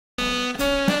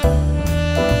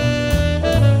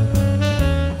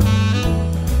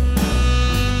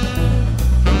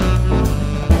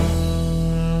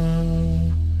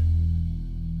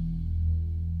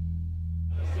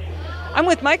I'm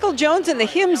with Michael Jones in the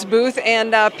HIMSS booth,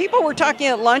 and people were talking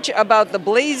at lunch about the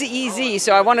Blaze EZ,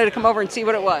 so I wanted to come over and see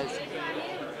what it was.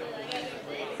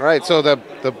 All right, so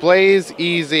the Blaze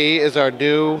EZ is our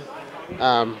new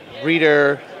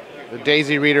reader, the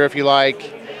Daisy reader, if you like.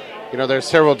 You know, there's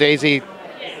several Daisy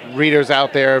readers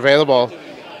out there available.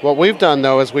 What we've done,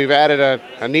 though, is we've added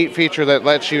a neat feature that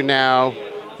lets you now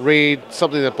read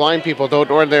something that blind people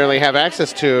don't ordinarily have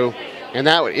access to, and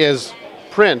that is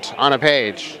print on a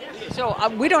page. So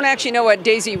we don't actually know what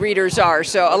Daisy readers are,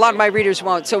 so a lot of my readers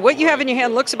won't. So what you have in your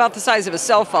hand looks about the size of a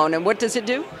cell phone, and what does it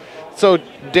do? So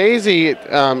Daisy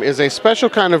is a special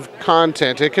kind of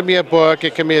content. It can be a book,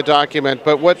 it can be a document,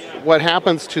 but what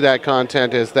happens to that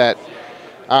content is that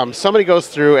somebody goes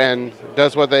through and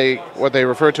does what they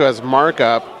refer to as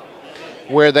markup,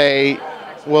 where they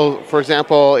will, for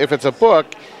example, if it's a book,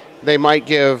 they might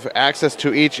give access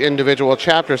to each individual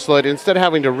chapter, so that instead of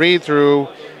having to read through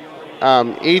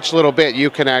each little bit, you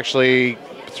can actually,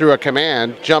 through a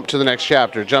command, jump to the next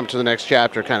chapter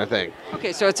kind of thing.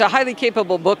 Okay, so it's a highly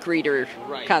capable book reader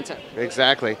concept.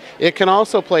 Exactly. It can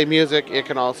also play music. It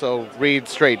can also read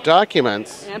straight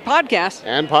documents. And podcasts.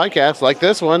 And podcasts, like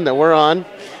this one that we're on.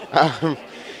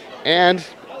 And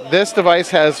this device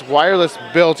has wireless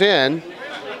built in,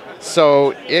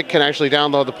 so it can actually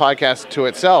download the podcast to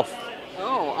itself.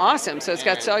 Oh, awesome. So it's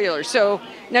got cellular. So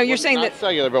now you're saying not that...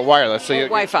 cellular, but wireless. So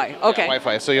Wi-Fi, okay. Yeah,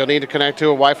 Wi-Fi. So you'll need to connect to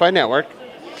a Wi-Fi network.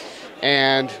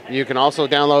 And you can also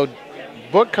download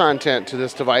book content to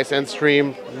this device and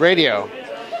stream radio.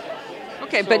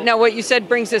 Okay, but now what you said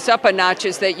brings this up a notch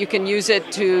is that you can use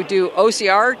it to do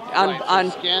OCR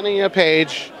on scanning a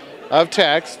page of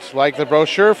text, like the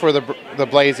brochure for the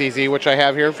Blaze EZ, which I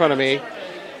have here in front of me,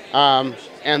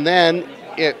 and then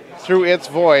it, through its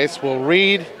voice, will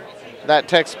read that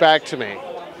text back to me.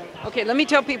 Okay, let me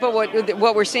tell people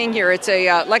what we're seeing here. It's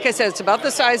a, like I said, it's about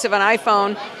the size of an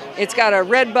iPhone. It's got a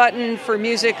red button for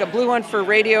music, a blue one for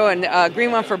radio, and a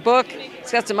green one for book.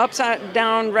 It's got some upside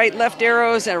down, right, left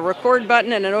arrows, and a record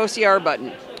button and an OCR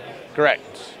button.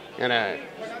 Correct. And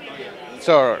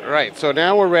so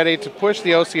now we're ready to push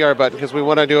the OCR button because we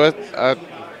want to do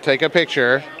take a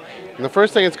picture. And the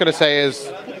first thing it's going to say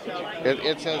is,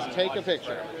 it says take a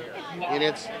picture in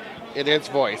its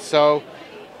voice. So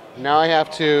now I have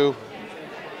to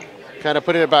kind of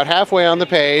put it about halfway on the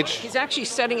page. He's actually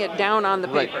setting it down on the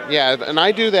paper. Right. Yeah, and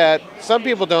I do that. Some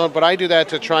people don't, but I do that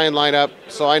to try and line up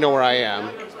so I know where I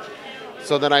am.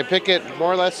 So then I pick it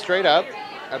more or less straight up,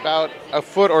 about a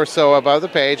foot or so above the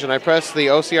page, and I press the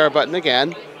OCR button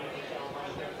again.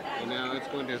 And now it's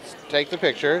going to take the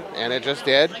picture, and it just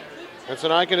did. And so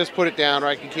now I can just put it down, or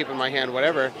I can keep it in my hand,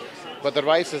 whatever. But the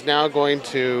device is now going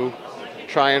to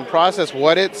try and process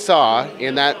what it saw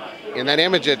in that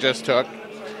image it just took,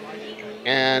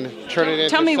 and turn it into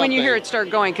Tell me something. when you hear it start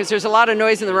going, because there's a lot of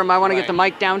noise in the room. I want to get the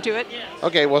mic down to it.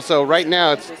 Okay, well, so right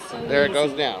now, there it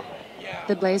goes now.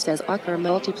 The Blaze says Ocker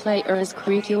multiplayer is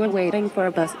creek. You are waiting for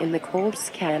a bus in the cold.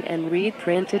 Scan and read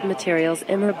printed materials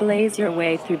in the Blaze your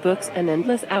way through books and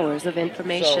endless hours of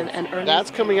information and earnings. That's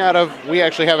coming out of, we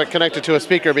actually have it connected to a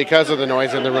speaker because of the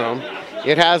noise in the room.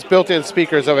 It has built-in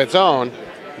speakers of its own,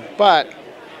 but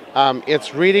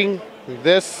it's reading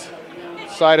this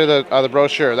side of the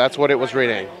brochure. That's what it was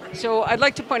reading. So I'd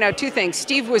like to point out two things.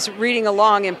 Steve was reading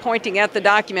along and pointing at the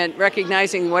document,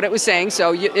 recognizing what it was saying,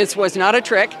 so it was not a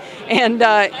trick. And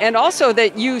also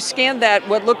that you scanned that,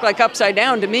 what looked like upside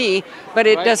down to me, but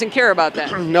it doesn't care about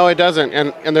that. No, it doesn't.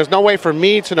 And there's no way for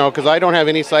me to know, because I don't have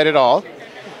any sight at all.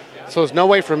 So there's no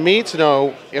way for me to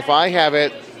know if I have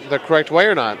it the correct way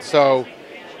or not. So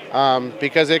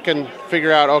because it can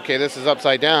figure out, okay, this is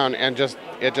upside down, and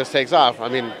it just takes off. I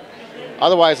mean,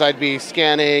 otherwise I'd be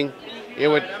scanning. It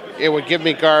would give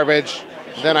me garbage.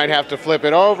 Then I'd have to flip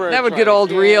it over. That would get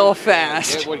old real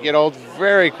fast. It would get old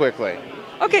very quickly.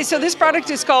 Okay, so this product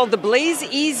is called the Blaze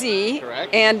EZ.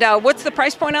 Correct. And what's the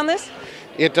price point on this?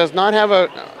 It does not have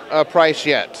a price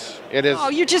yet. It is. Oh,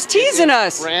 you're just teasing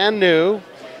us. Brand new.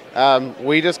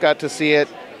 We just got to see it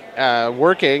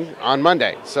working on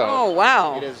Monday. So. Oh,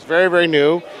 wow. It is very, very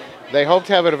new. They hope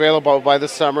to have it available by the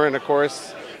summer, and of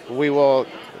course, we will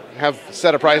have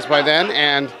set a price by then,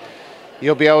 and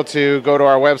you'll be able to go to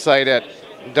our website at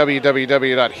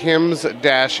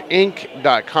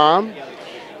www.hims-inc.com,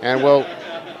 and we'll,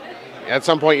 at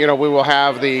some point, we will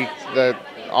have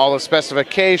all the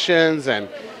specifications and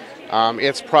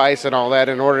its price and all that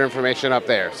and order information up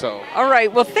there. So. All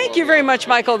right. Well, thank you very much,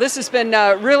 Michael. This has been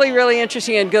really, really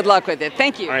interesting, and good luck with it.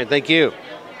 Thank you. All right. Thank you.